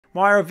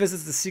Mario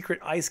visits the secret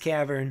ice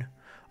cavern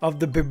of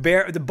the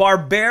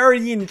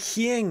Barbarian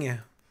King.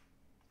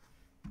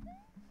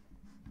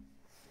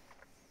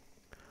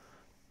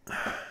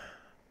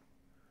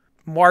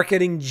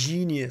 Marketing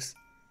genius.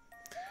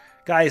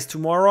 Guys,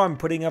 tomorrow I'm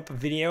putting up a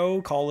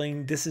video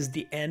calling This Is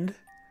the End.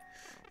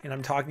 And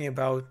I'm talking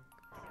about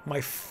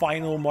my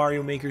final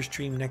Mario Maker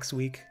stream next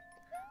week.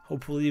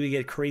 Hopefully we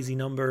get crazy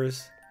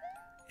numbers.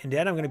 And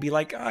then I'm going to be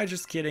like, ah,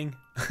 just kidding.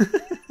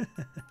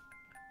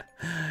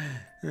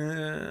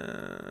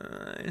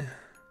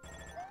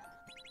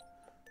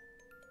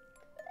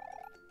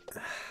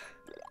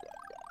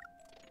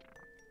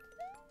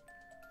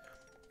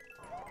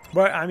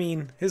 But, I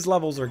mean, his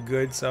levels are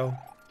good, so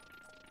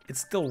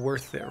it's still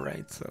worth it,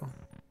 right? So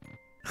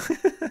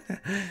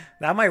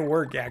that might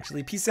work,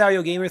 actually. Peace out,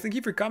 Yo Gamer. Thank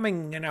you for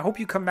coming, and I hope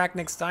you come back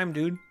next time,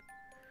 dude.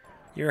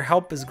 Your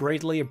help is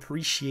greatly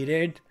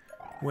appreciated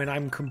when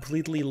I'm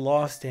completely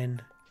lost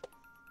and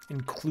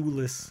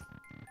clueless.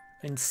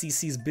 And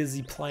CC's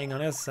busy playing on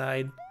his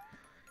side.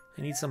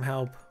 I need some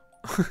help.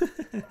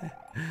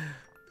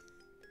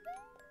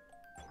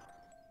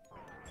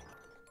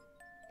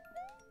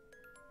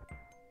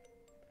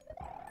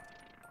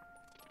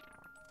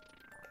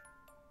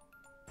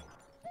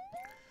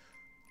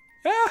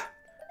 Yeah,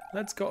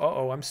 let's go.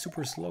 Uh-oh, I'm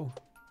super slow.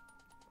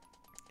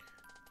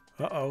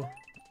 Uh-oh.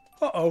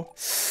 Uh-oh.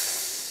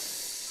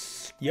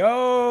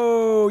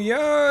 Yo,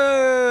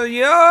 yo,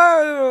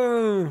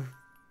 yo.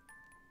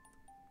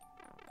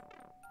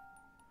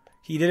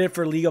 He did it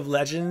for League of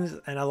Legends,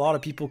 and a lot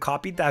of people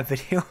copied that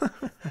video.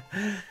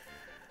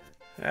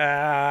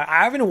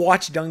 I haven't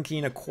watched Donkey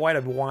in quite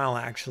a while,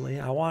 actually.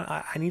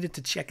 I needed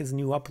to check his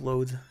new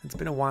uploads. It's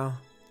been a while.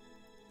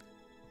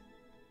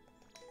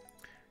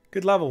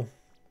 Good level.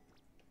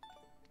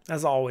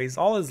 As always,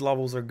 all his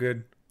levels are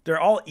good. They're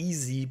all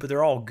easy, but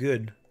they're all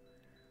good.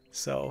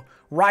 So,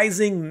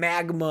 rising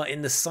magma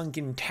in the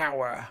sunken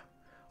tower.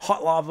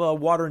 Hot lava,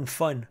 water, and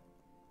fun.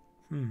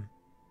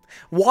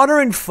 Water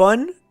and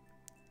fun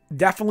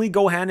definitely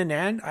go hand in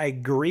hand. I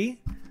agree.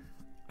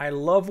 I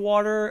love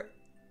water.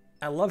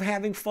 I love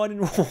having fun in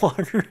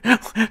water.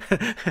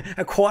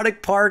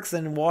 Aquatic parks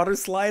and water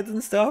slides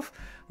and stuff.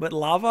 But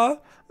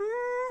lava?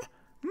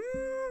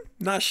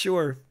 Not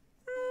sure.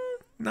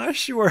 Not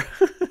sure.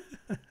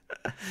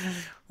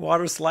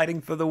 Water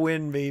sliding for the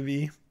win,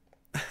 baby.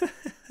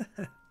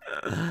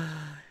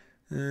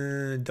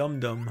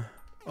 Dum-dum.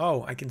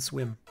 Oh, I can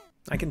swim.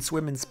 I can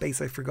swim in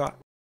space, I forgot.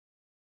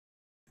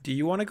 Do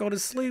you want to go to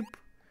sleep?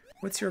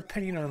 What's your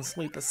opinion on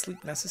sleep? Is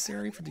sleep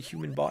necessary for the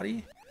human body?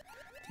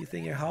 Do you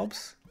think it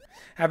helps?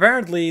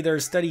 Apparently, there are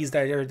studies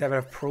that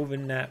have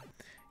proven that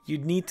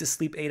you'd need to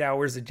sleep 8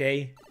 hours a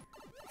day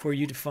for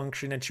you to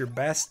function at your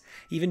best.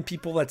 Even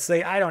people that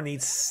say, I don't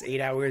need 8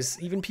 hours,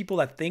 even people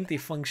that think they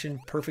function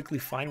perfectly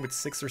fine with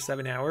 6 or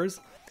 7 hours,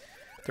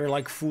 they're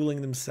like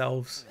fooling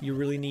themselves. You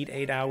really need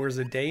 8 hours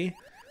a day.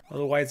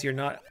 Otherwise, you're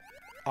not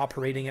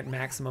operating at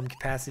maximum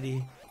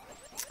capacity.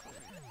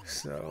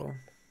 So...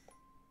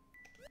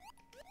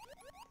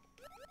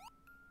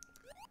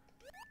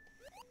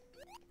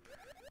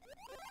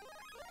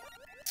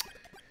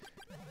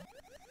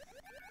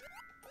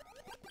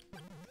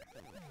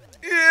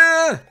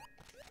 yeah!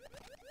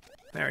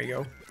 There we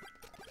go.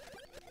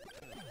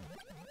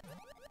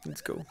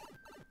 Let's go.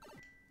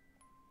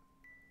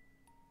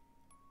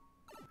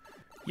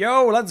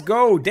 Yo, let's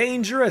go!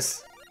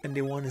 Dangerous! And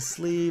they want to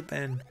sleep,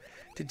 and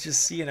to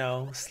just, you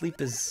know, sleep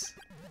is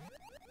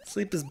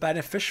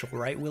beneficial,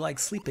 right? We like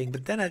sleeping,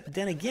 but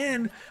then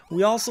again,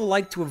 we also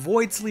like to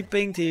avoid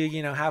sleeping to,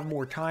 you know, have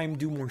more time,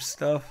 do more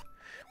stuff.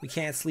 We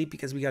can't sleep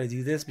because we got to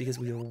do this, because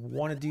we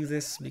want to do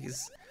this,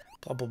 because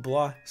blah blah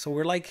blah. So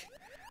we're like,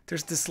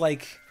 there's this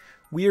like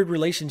weird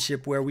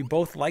relationship where we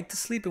both like to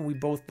sleep and we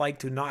both like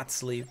to not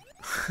sleep.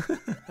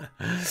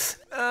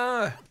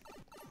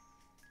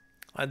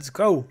 Let's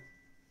go.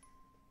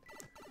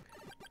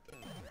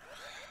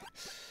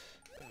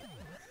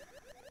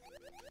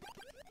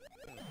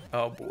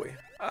 Oh boy.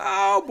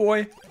 Oh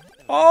boy.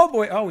 Oh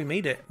boy. Oh, we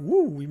made it.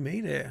 Woo, we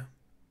made it.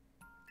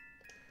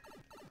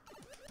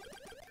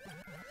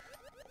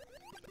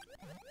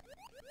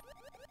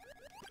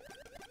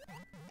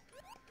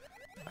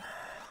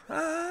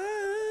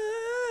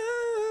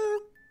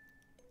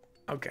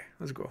 Okay,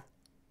 let's go.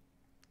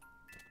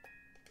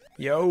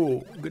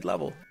 Yo, good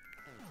level.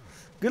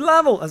 Good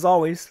level, as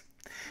always.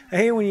 I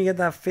hate when you get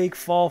that fake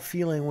fall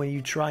feeling when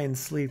you try and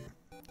sleep.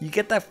 You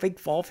get that fake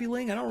fall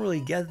feeling? I don't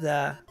really get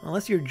that.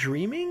 Unless you're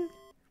dreaming?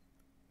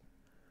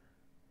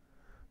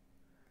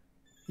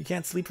 You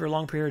can't sleep for a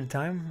long period of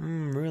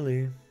time?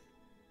 Really?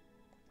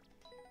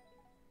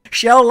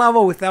 Shell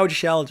level without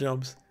shell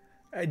jumps.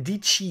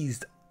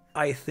 De-cheesed,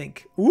 I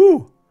think.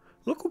 Ooh!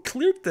 Look who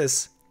cleared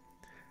this.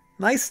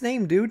 Nice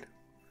name, dude.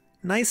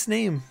 Nice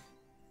name.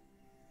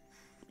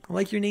 I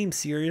like your name,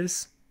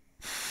 Sirius.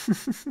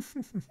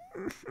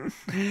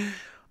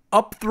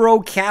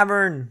 Upthrow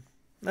Cavern.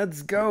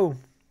 Let's go.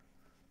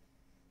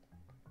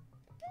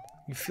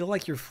 You feel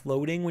like you're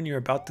floating when you're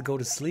about to go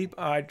to sleep?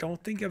 I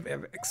don't think I've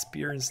ever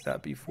experienced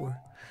that before.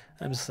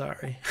 I'm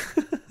sorry.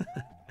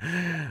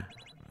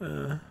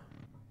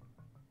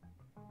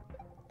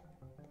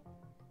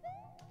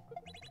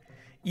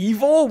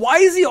 Evil? Why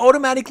is he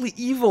automatically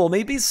evil?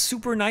 Maybe he's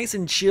super nice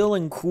and chill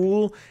and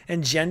cool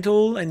and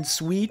gentle and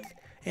sweet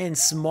and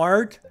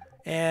smart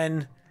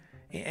and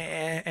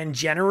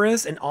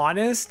generous and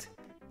honest.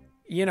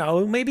 You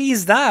know, maybe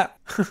he's that.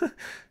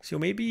 So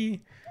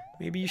maybe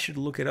you should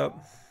look it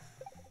up.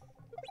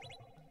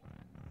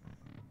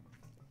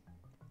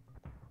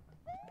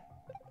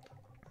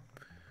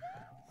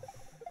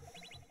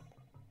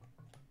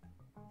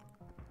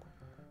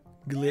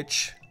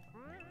 Glitch.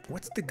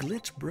 What's the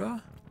glitch,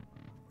 bruh?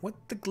 What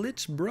the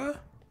glitch, bruh?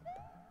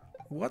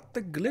 What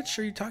the glitch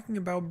are you talking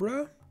about,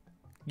 bruh?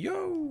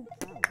 Yo!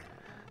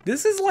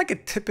 This is like a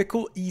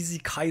typical easy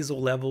Kaizo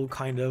level,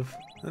 kind of.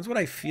 That's what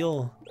I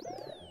feel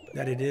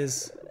that it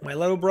is. My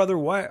little brother,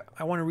 what?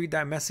 I want to read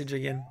that message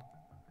again.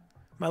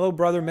 My little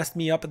brother messed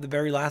me up at the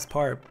very last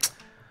part.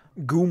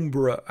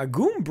 Goombra. A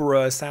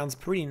Goombra sounds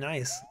pretty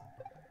nice.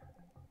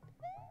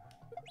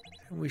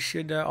 We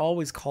should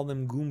always call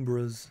them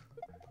Goombras.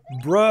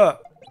 Bruh.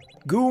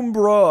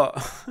 Goombra.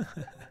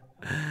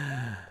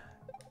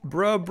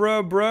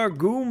 bruh,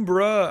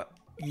 Goombra.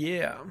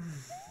 Yeah.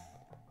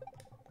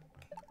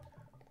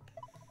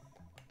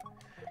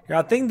 Yeah,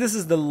 I think this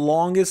is the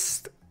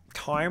longest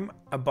time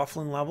a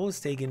Buflen level has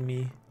taken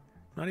me.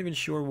 Not even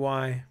sure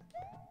why.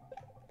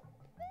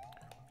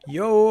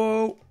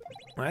 Yo!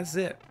 That's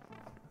it.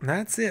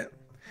 That's it.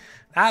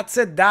 That's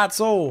it. That's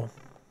all.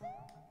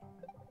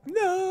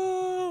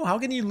 No! How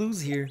can you lose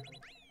here?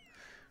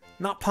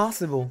 Not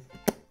possible.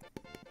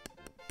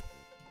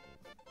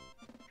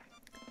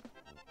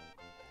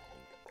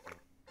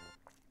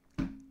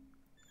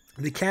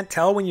 They can't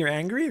tell when you're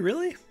angry?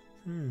 Really?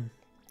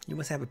 You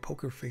must have a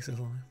poker face or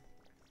something.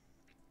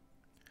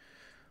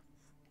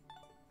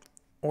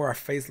 Or a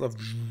face of...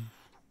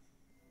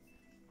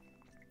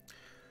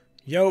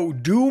 Yo,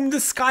 Doom the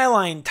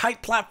Skyline.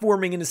 Tight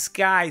platforming in the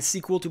sky.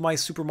 Sequel to my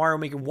Super Mario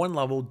Maker 1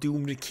 level,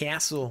 Doom the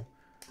Castle.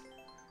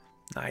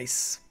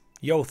 Nice.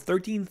 Yo,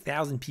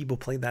 13,000 people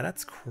played that.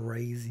 That's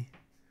crazy.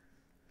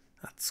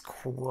 That's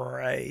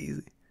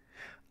crazy.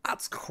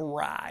 That's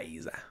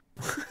crazy.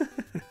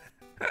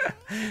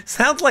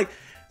 Sounds like...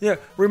 Yeah,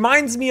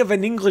 reminds me of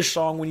an English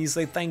song when you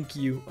say thank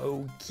you.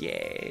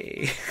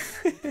 Okay.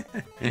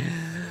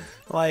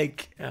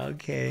 Like,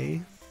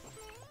 okay.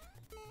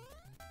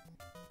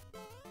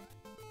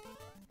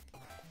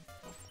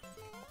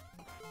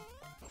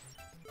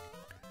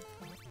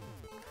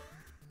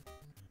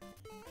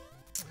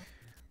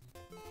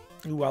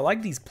 Ooh, I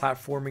like these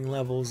platforming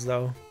levels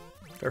though.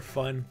 They're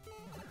fun.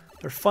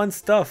 They're fun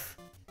stuff.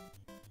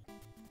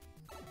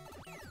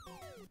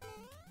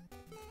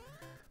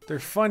 They're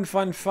fun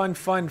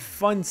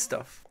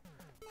stuff.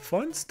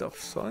 Fun stuff,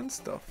 fun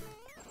stuff.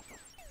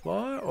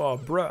 Fun? Oh,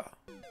 bruh.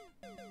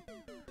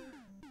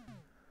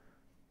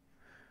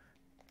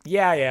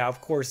 Yeah,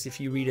 of course, if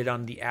you read it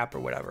on the app or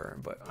whatever,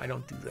 but I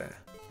don't do that.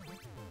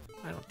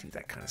 I don't do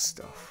that kind of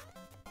stuff.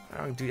 I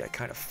don't do that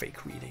kind of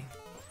fake reading.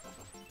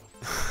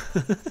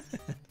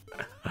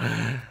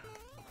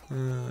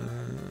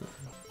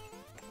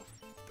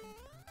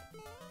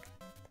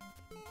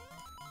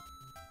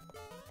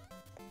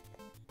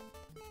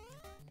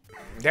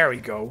 There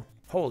we go.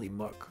 Holy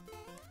muck.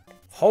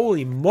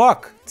 Holy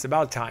muck! It's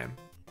about time.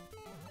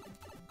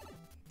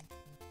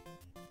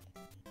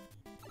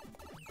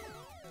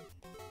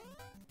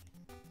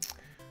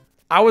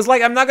 I was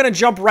like, I'm not gonna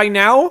jump right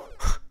now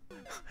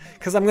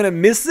because I'm gonna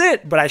miss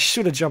it, but I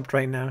should have jumped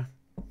right now.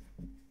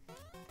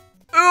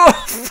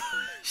 Oh,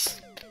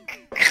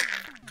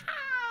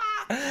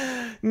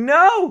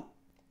 no!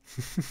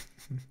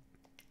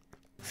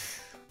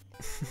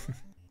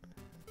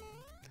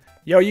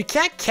 Yo, you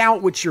can't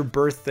count with your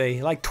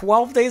birthday. Like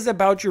 12 days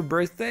about your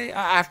birthday,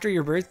 after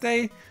your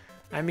birthday.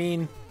 I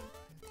mean,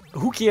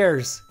 who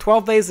cares?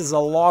 12 days is a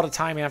lot of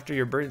time after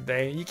your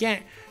birthday. You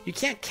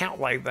can't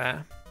count like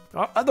that.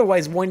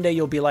 Otherwise, one day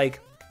you'll be like,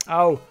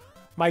 oh,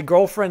 my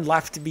girlfriend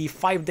left to be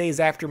 5 days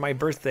after my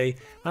birthday.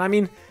 And I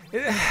mean,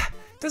 it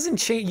doesn't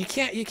change. You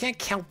can't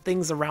count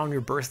things around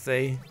your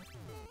birthday.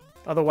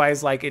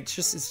 Otherwise, like it's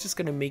just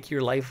gonna make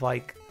your life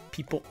like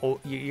people owe,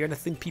 you're gonna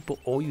think people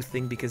owe you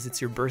things because it's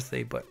your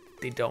birthday, but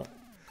they don't.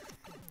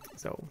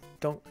 So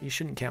you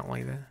shouldn't count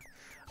like that.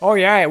 Oh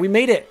yeah, we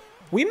made it.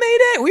 We made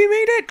it. We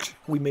made it.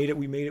 We made it.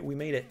 We made it. We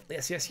made it.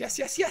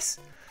 Yes.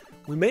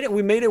 We made it.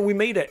 We made it. We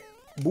made it.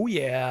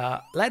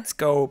 Booyah. Let's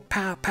go.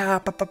 Pa pa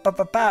pa pa pa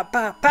pa pa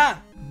pa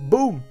pa.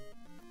 Boom.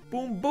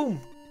 Boom boom.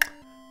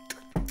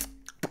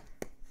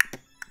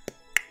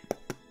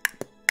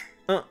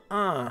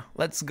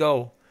 Let's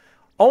go.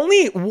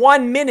 Only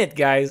 1 minute,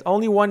 guys.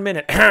 Only 1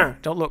 minute.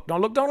 Don't look.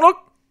 Don't look. Don't look.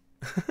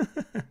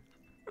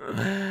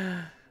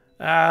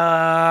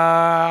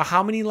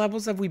 How many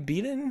levels have we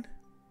beaten?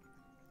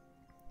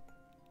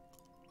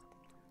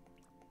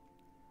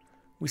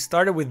 We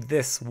started with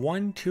this.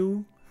 1,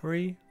 2,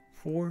 3,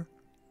 4,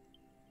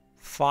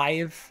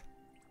 5.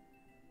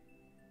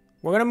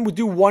 We're gonna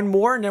do one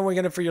more and then we're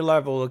gonna for your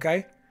level,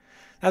 okay?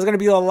 That's going to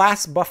be the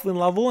last Buflen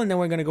level, and then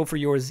we're going to go for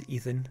yours,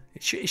 Ethan.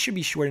 It should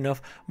be short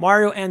enough.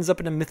 Mario ends up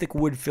in a mythic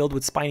wood filled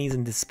with Spinies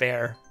and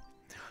despair.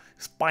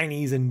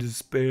 Spinies and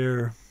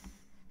despair.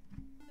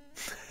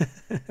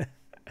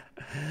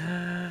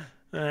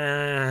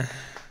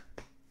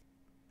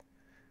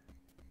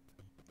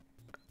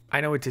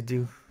 I know what to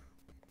do.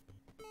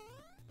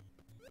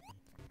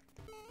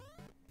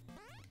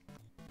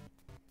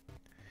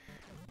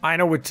 I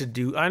know what to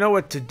do. I know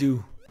what to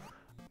do.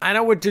 I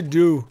know what to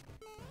do.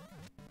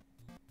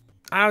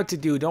 I know what to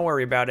do. Don't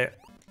worry about it.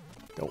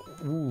 Don't.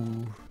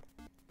 Ooh.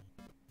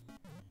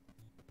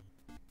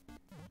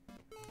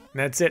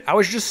 That's it. I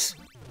was just.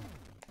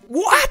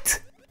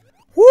 What?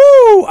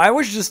 Woo! I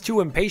was just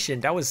too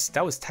impatient. That was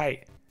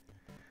tight.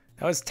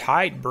 That was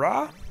tight,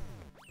 bruh.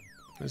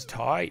 It was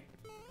tight.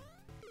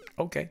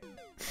 Okay.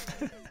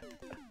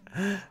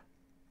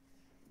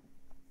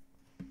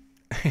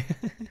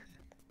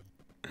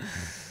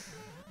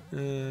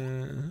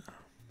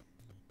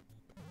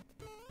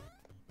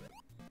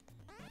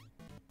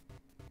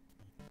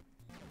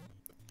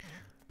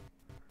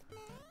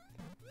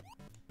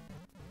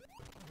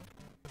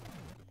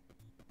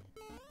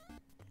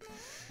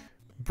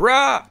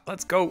 Bruh,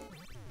 let's go.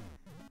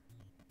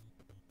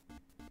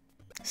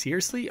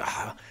 Seriously?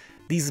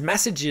 These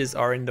messages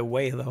are in the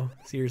way though.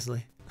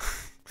 Seriously.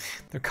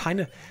 they're kind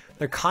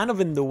of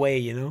in the way,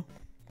 you know?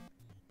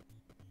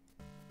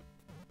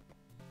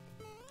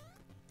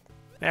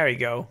 There we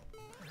go.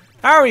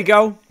 There we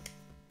go.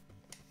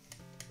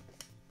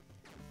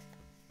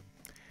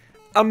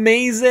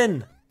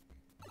 Amazing.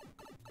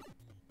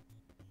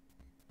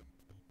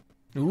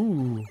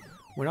 Ooh,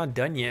 we're not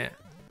done yet.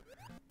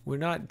 We're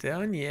not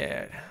done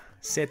yet.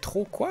 C'est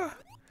trop quoi?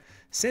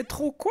 C'est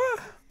trop quoi?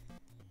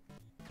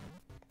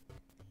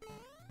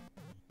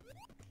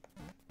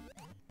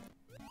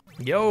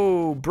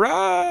 Yo,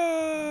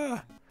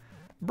 bruh!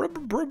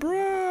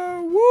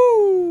 Bruh!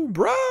 Woo!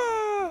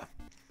 Bruh!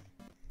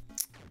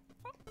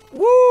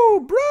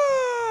 Woo! Bruh!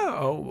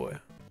 Oh boy.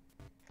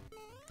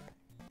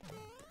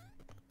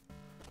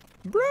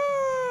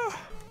 Bruh!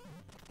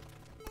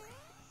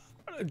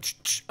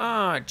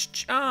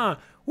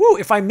 Woo!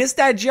 If I miss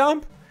that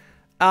jump,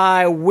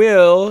 I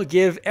will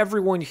give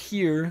everyone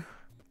here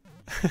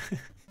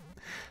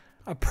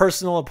a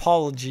personal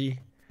apology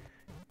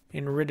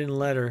in written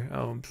letter.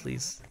 Oh,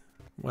 please.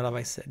 What have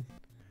I said?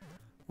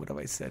 What have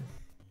I said?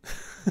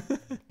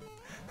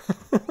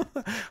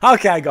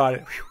 Okay, I got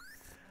it.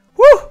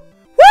 Woo!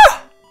 Woo!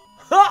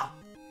 Ha!